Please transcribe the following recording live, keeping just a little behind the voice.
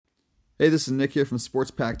Hey, this is Nick here from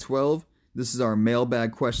Sports Pack 12. This is our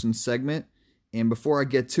mailbag question segment. And before I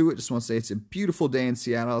get to it, just want to say it's a beautiful day in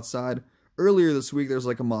Seattle outside. Earlier this week, there was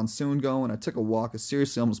like a monsoon going. I took a walk. I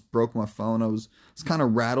seriously almost broke my phone. I was kind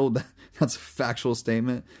of rattled. That's a factual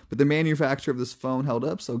statement. But the manufacturer of this phone held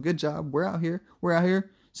up, so good job. We're out here. We're out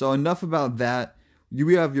here. So enough about that. You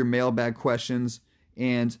have your mailbag questions,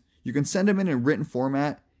 and you can send them in written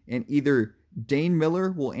format, and either Dane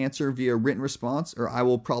Miller will answer via written response, or I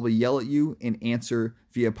will probably yell at you and answer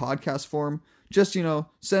via podcast form. Just,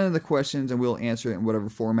 send in the questions and we'll answer it in whatever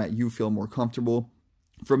format you feel more comfortable.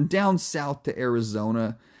 From down south to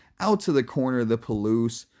Arizona, out to the corner of the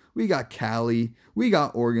Palouse, we got Cali, we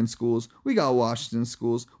got Oregon schools, we got Washington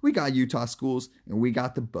schools, we got Utah schools, and we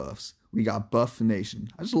got the Buffs. We got Buff Nation.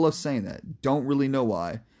 I just love saying that. Don't really know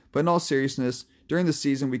why. But in all seriousness, during the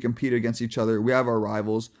season, we compete against each other. We have our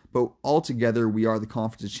rivals, but all together, we are the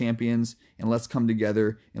conference champions. And let's come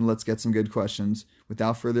together and let's get some good questions.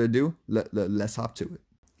 Without further ado, let's hop to it.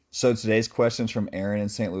 So today's question is from Aaron in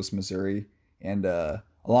St. Louis, Missouri. And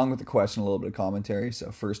along with the question, a little bit of commentary.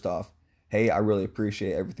 So first off, hey, I really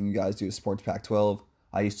appreciate everything you guys do at Sports Pack 12.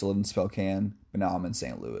 I used to live in Spokane, but now I'm in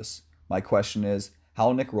St. Louis. My question is, how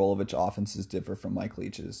will Nick Rolovich offenses differ from Mike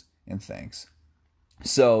Leach's? And thanks.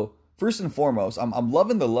 So first and foremost, I'm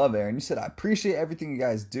loving the love, Aaron. You said, I appreciate everything you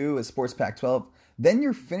guys do at Sports Pack 12. Then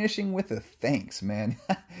you're finishing with a thanks, man.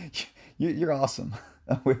 You're awesome.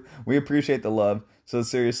 We appreciate the love. So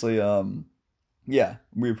seriously, yeah,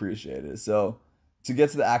 we appreciate it. So to get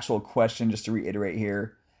to the actual question, just to reiterate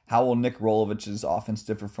here, how will Nick Rolovich's offense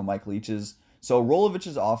differ from Mike Leach's? So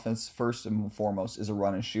Rolovich's offense, first and foremost, is a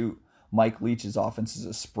run and shoot. Mike Leach's offense is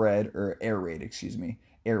a spread, or air raid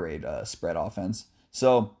spread offense.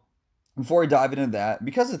 So before I dive into that,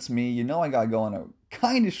 because it's me, I got to go on a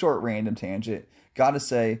kind of short random tangent. Got to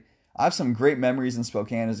say, I have some great memories in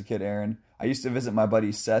Spokane as a kid, Aaron. I used to visit my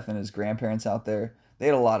buddy Seth and his grandparents out there. They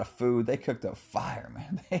had a lot of food. They cooked a fire,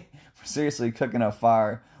 man. They were seriously cooking a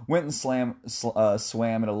fire. Went and swam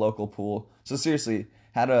at a local pool. So seriously,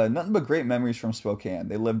 had nothing but great memories from Spokane.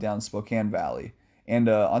 They lived down in Spokane Valley. And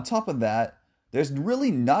on top of that, there's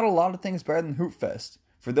really not a lot of things better than Hoop Fest.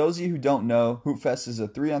 For those of you who don't know, Hoop Fest is a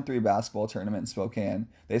 3-on-3 basketball tournament in Spokane.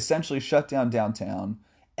 They essentially shut down downtown.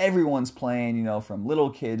 Everyone's playing, from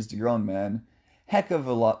little kids to grown men. Heck of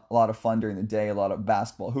a lot of fun during the day, a lot of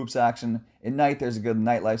basketball hoops action. At night, there's a good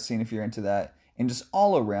nightlife scene if you're into that. And just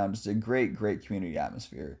all around, just a great, great community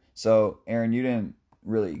atmosphere. So, Aaron, you didn't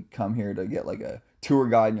really come here to get like a tour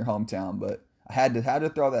guide in your hometown, but I had to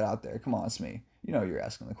throw that out there. Come on, it's me. You're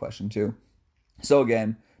asking the question too. So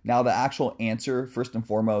again, now the actual answer, first and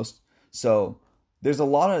foremost. So there's a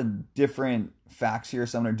lot of different facts here,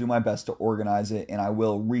 so I'm going to do my best to organize it, and I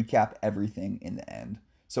will recap everything in the end.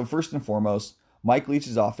 So first and foremost, Mike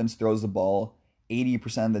Leach's offense throws the ball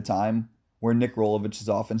 80% of the time, where Nick Rolovich's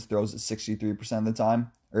offense throws it 63% of the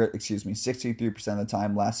time, 63% of the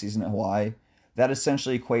time last season at Hawaii. That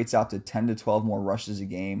essentially equates out to 10 to 12 more rushes a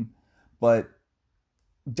game. But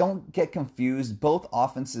don't get confused. Both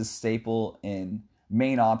offenses' staple and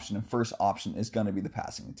main option and first option is going to be the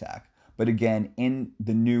passing attack. But again, in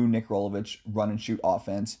the new Nick Rolovich run and shoot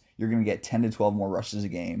offense, you're going to get 10 to 12 more rushes a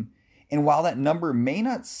game. And while that number may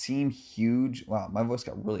not seem huge, wow, my voice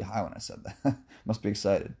got really high when I said that. Must be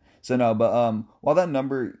excited. So no, but while that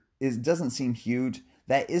number doesn't seem huge,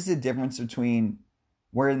 that is the difference between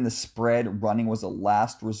where in the spread running was a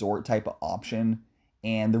last resort type of option,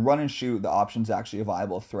 and the run and shoot, the option is actually a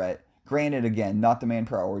viable threat. Granted, again, not the main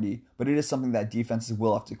priority, but it is something that defenses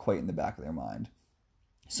will have to equate in the back of their mind.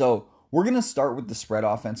 So we're going to start with the spread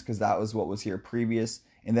offense because that was what was here previous,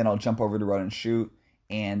 and then I'll jump over to run and shoot,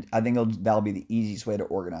 and I think that'll be the easiest way to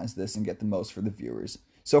organize this and get the most for the viewers.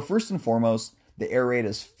 So first and foremost, the air raid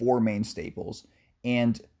has 4 main staples,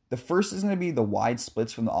 and the first is going to be the wide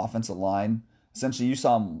splits from the offensive line. Essentially, you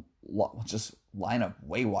saw them just line up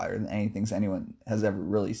way wider than anyone has ever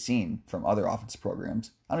really seen from other offensive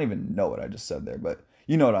programs. I don't even know what I just said there, but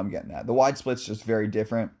you know what I'm getting at. The wide split's just very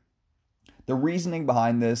different. The reasoning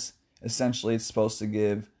behind this, essentially, it's supposed to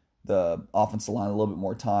give the offensive line a little bit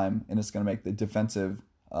more time, and it's going to make the defensive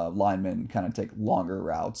linemen kind of take longer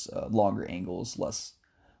routes, longer angles,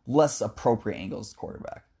 less appropriate angles to the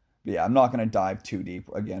quarterback. But yeah, I'm not going to dive too deep.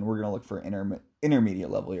 Again, we're going to look for intermediate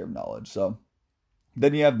level here of knowledge. So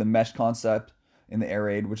then you have the mesh concept in the air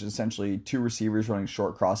raid, which is essentially 2 receivers running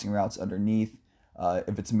short crossing routes underneath.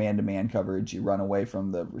 If it's man-to-man coverage, you run away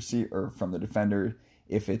from the receiver or from the defender.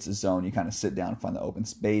 If it's a zone, you kind of sit down and find the open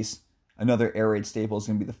space. Another air raid staple is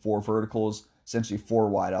going to be the 4 verticals, essentially 4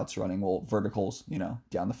 wideouts running verticals,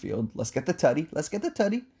 down the field. Let's get the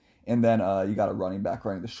tutty. And then you got a running back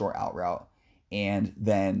running the short out route. And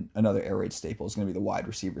then another air raid staple is going to be the wide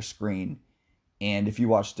receiver screen. And if you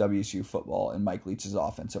watch WSU football and Mike Leach's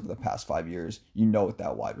offense over the past 5 years, you know what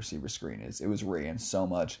that wide receiver screen is. It was ran so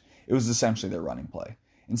much. It was essentially their running play.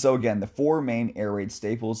 And so again, the 4 main air raid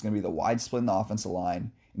staples is going to be the wide split in the offensive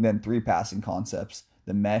line, and then 3 passing concepts,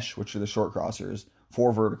 the mesh, which are the short crossers,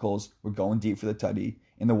 4 verticals, we're going deep for the tutty,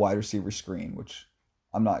 and the wide receiver screen, which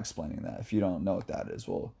I'm not explaining that. If you don't know what that is,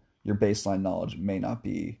 well, your baseline knowledge may not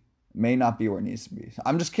be where it needs to be.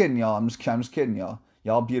 I'm just kidding, y'all. I'm just kidding, y'all.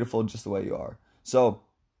 Y'all beautiful just the way you are. So,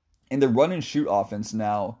 in the run and shoot offense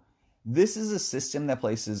now, this is a system that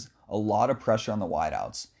places a lot of pressure on the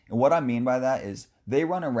wideouts. And what I mean by that is they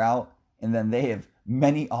run a route and then they have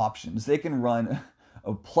many options. They can run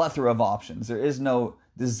a plethora of options. There is no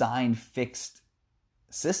designed fixed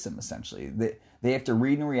system, essentially. They have to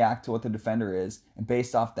read and react to what the defender is, and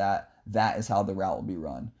based off that, that is how the route will be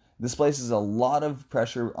run. This places a lot of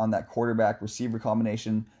pressure on that quarterback-receiver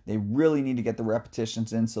combination. They really need to get the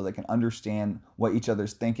repetitions in so they can understand what each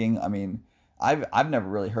other's thinking. I mean, I've never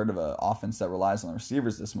really heard of an offense that relies on the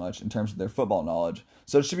receivers this much in terms of their football knowledge.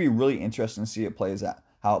 So it should be really interesting to see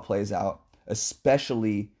how it plays out,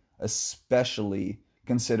 especially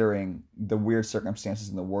considering the weird circumstances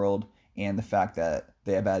in the world and the fact that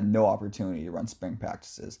they have had no opportunity to run spring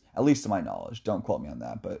practices, at least to my knowledge. Don't quote me on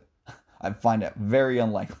that, but I find it very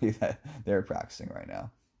unlikely that they're practicing right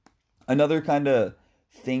now. Another kind of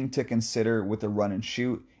thing to consider with the run and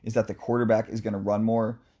shoot is that the quarterback is going to run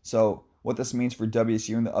more. So what this means for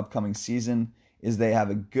WSU in the upcoming season is they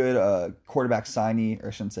have a good quarterback signee, or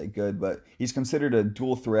I shouldn't say good, but he's considered a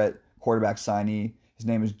dual threat quarterback signee. His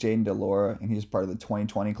name is Jaden DeLora, and he's part of the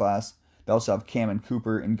 2020 class. They also have Cameron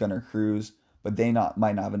Cooper and Gunnar Cruz, but they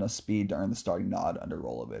might not have enough speed to earn the starting nod under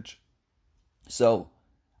Rolovich. So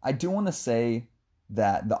I do want to say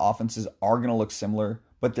that the offenses are going to look similar,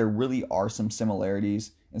 but there really are some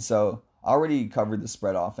similarities. And so I already covered the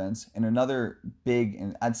spread offense. And another big,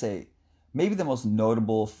 and I'd say maybe the most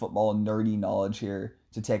notable football nerdy knowledge here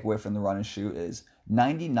to take away from the run and shoot is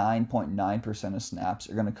 99.9% of snaps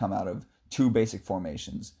are going to come out of 2 basic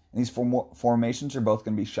formations. And these formations are both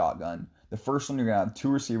going to be shotgun. The first one, you're going to have 2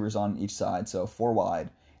 receivers on each side, so 4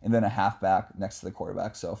 wide, and then a halfback next to the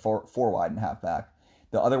quarterback, so 4 wide and halfback.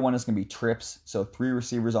 The other one is going to be trips, so 3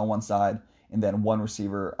 receivers on one side, and then 1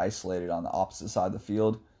 receiver isolated on the opposite side of the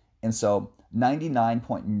field. And so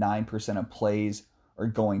 99.9% of plays are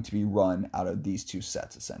going to be run out of these 2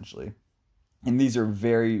 sets, essentially. And these are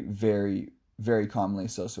very, very, very commonly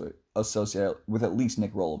associated with at least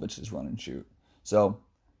Nick Rolovich's run and shoot. So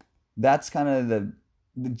that's kind of the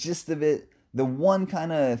gist of it. The one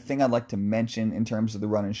kind of thing I'd like to mention in terms of the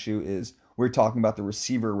run and shoot is we're talking about the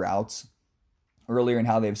receiver routes earlier and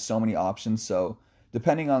how they have so many options. So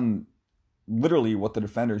depending on literally what the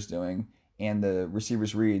defender's doing and the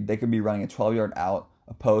receiver's read, they could be running a 12-yard out,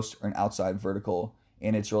 a post, or an outside vertical,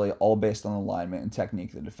 and it's really all based on alignment and technique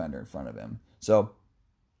of the defender in front of him. So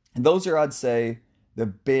those are, I'd say, the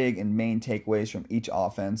big and main takeaways from each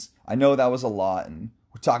offense. I know that was a lot, and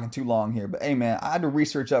we're talking too long here, but hey, man, I had to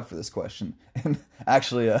research up for this question. And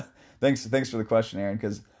actually, thanks for the question, Aaron,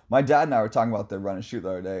 because my dad and I were talking about the run and shoot the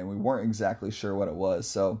other day, and we weren't exactly sure what it was.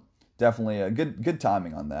 So definitely a good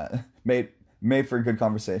timing on that. Made for a good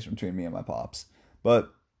conversation between me and my pops.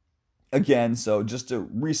 But again, so just to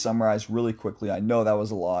re-summarize really quickly, I know that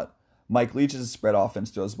was a lot. Mike Leach's spread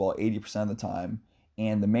offense throws the ball 80% of the time,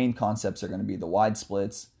 and the main concepts are going to be the wide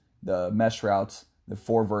splits, the mesh routes, the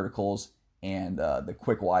 4 verticals, and the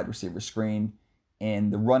quick wide receiver screen.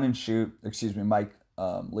 And the run and shoot, Mike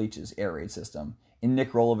Leach's air raid system. In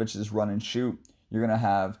Nick Rolovich's run and shoot, you're going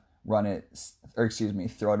to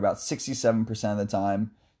throw it about 67% of the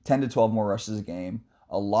time, 10 to 12 more rushes a game,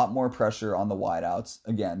 a lot more pressure on the wideouts.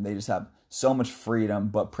 Again, they just have so much freedom,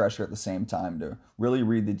 but pressure at the same time to really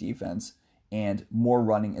read the defense, and more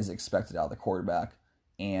running is expected out of the quarterback.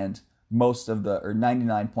 And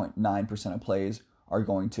 99.9% of plays are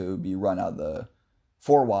going to be run out of the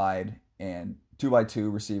 4 wide and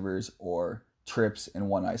 2x2 receivers or trips and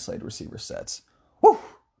 1 isolated receiver sets. Whew!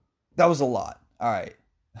 That was a lot. All right.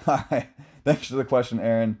 Thanks for the question,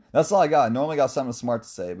 Aaron. That's all I got. Normally got something smart to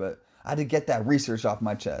say, but I had to get that research off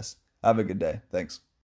my chest. Have a good day. Thanks.